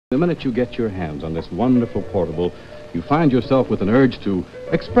minute you get your hands on this wonderful portable, you find yourself with an urge to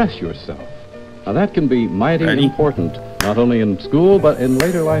express yourself. Now that can be mighty important, not only in school, but in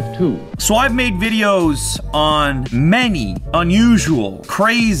later life too. So I've made videos on many unusual,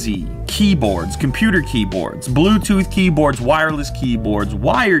 crazy keyboards, computer keyboards, Bluetooth keyboards, wireless keyboards,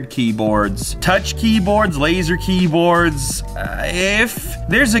 wired keyboards, touch keyboards, laser keyboards. If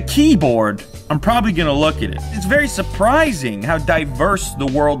there's a keyboard, I'm probably gonna look at it. It's very surprising how diverse the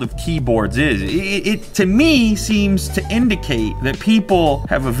world of keyboards is. It to me seems to indicate that people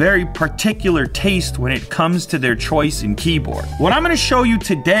have a very particular taste when it comes to their choice in keyboard. What I'm gonna show you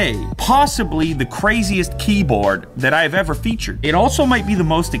today, possibly the craziest keyboard that I've ever featured. It also might be the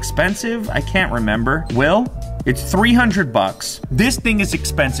most expensive, I can't remember. Will? It's 300 bucks. This thing is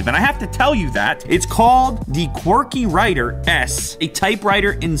expensive, and I have to tell you that. It's called the Quirky Writer S, a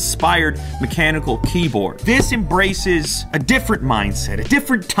typewriter-inspired mechanical keyboard. This embraces a different mindset, a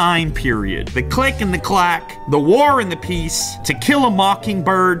different time period. The click and the clack, the war and the peace, To Kill a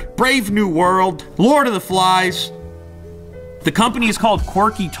Mockingbird, Brave New World, Lord of the Flies. The company is called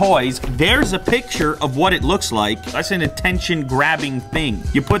Quirky Toys. There's a picture of what it looks like. That's an attention-grabbing thing.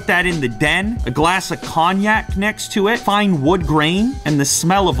 You put that in the den, a glass of cognac next to it, fine wood grain, and the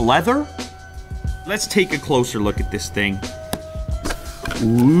smell of leather. Let's take a closer look at this thing.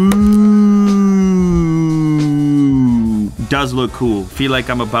 Ooh. Does look cool. Feel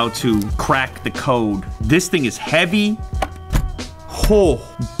like I'm about to crack the code. This thing is heavy. Oh,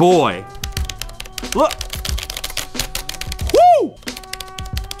 boy. Look.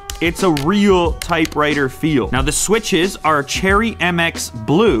 It's a real typewriter feel. Now the switches are Cherry MX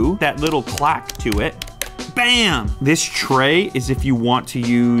Blue, that little clack to it. Bam! This tray is if you want to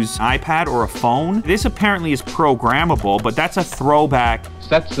use iPad or a phone. This apparently is programmable, but that's a throwback.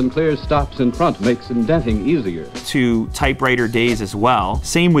 Sets and clear stops in front makes indenting easier. To typewriter days as well.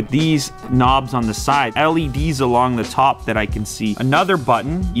 Same with these knobs on the side. LEDs along the top that I can see. Another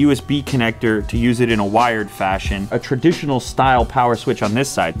button, USB connector to use it in a wired fashion. A traditional style power switch on this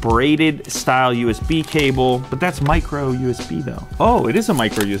side. Braided style USB cable, but that's micro USB though. Oh, it is a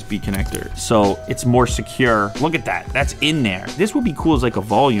micro USB connector. So it's more secure. Look at that, that's in there. This would be cool as like a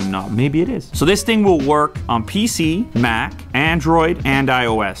volume knob. Maybe it is. So this thing will work on PC, Mac, Android, and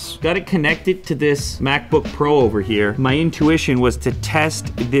iOS. Got it connected to this MacBook Pro over here. My intuition was to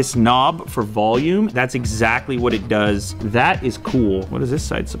test this knob for volume. That's exactly what it does. That is cool. What is this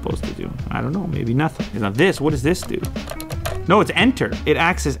side supposed to do? I don't know, maybe nothing. Now this, what does this do? No, it's enter. It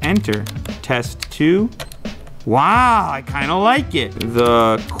acts as enter. Test 2. Wow, I kind of like it.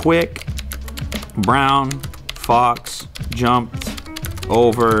 The quick brown fox jumped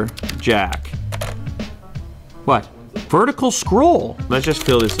over Jack. What? Vertical scroll. Let's just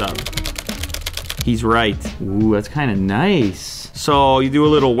fill this up. He's right. Ooh, that's kind of nice. So you do a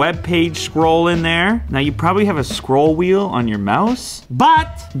little web page scroll in there. Now you probably have a scroll wheel on your mouse,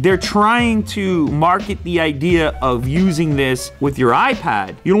 but they're trying to market the idea of using this with your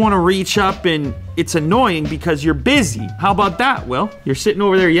iPad. You don't want to reach up and it's annoying because you're busy. How about that, Will? You're sitting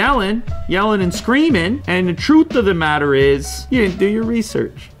over there yelling and screaming, and the truth of the matter is you didn't do your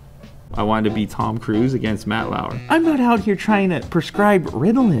research. I wanted to be Tom Cruise against Matt Lauer. I'm not out here trying to prescribe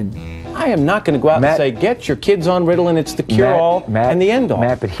Ritalin. I am not going to go out and say, get your kids on Ritalin, it's the cure-all and the end-all.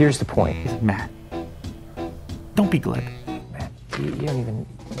 Matt, but here's the point. Matt, don't be glib. Matt, you don't even,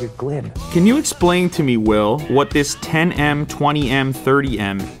 you're glib. Can you explain to me, Will, what this 10M, 20M,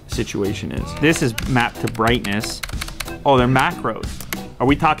 30M situation is? This is mapped to brightness. Oh, they're macros. Are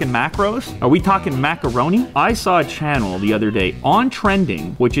we talking macros? Are we talking macaroni? I saw a channel the other day on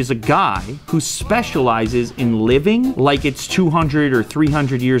Trending, which is a guy who specializes in living like it's 200 or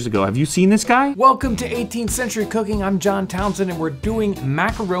 300 years ago. Have you seen this guy? Welcome to 18th Century Cooking. I'm John Townsend, and we're doing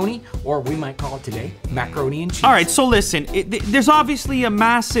macaroni, or we might call it today, macaroni and cheese. All right, so listen, there's obviously a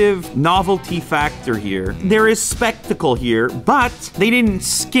massive novelty factor here. There is spectacle here, but they didn't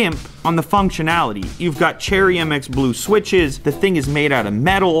skimp on the functionality. You've got Cherry MX Blue switches. The thing is made out of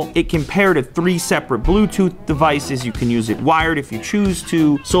metal. It can pair to 3 separate Bluetooth devices. You can use it wired if you choose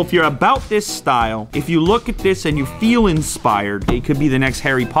to. So if you're about this style, if you look at this and you feel inspired, it could be the next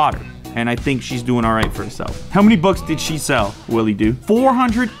Harry Potter. And I think she's doing all right for herself. How many books did she sell, Willie Do?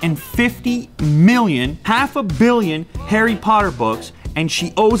 450 million, half a billion Harry Potter books, and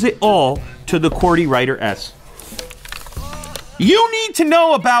she owes it all to the Quirky Writer S. You need to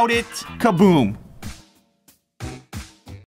know about it. Kaboom.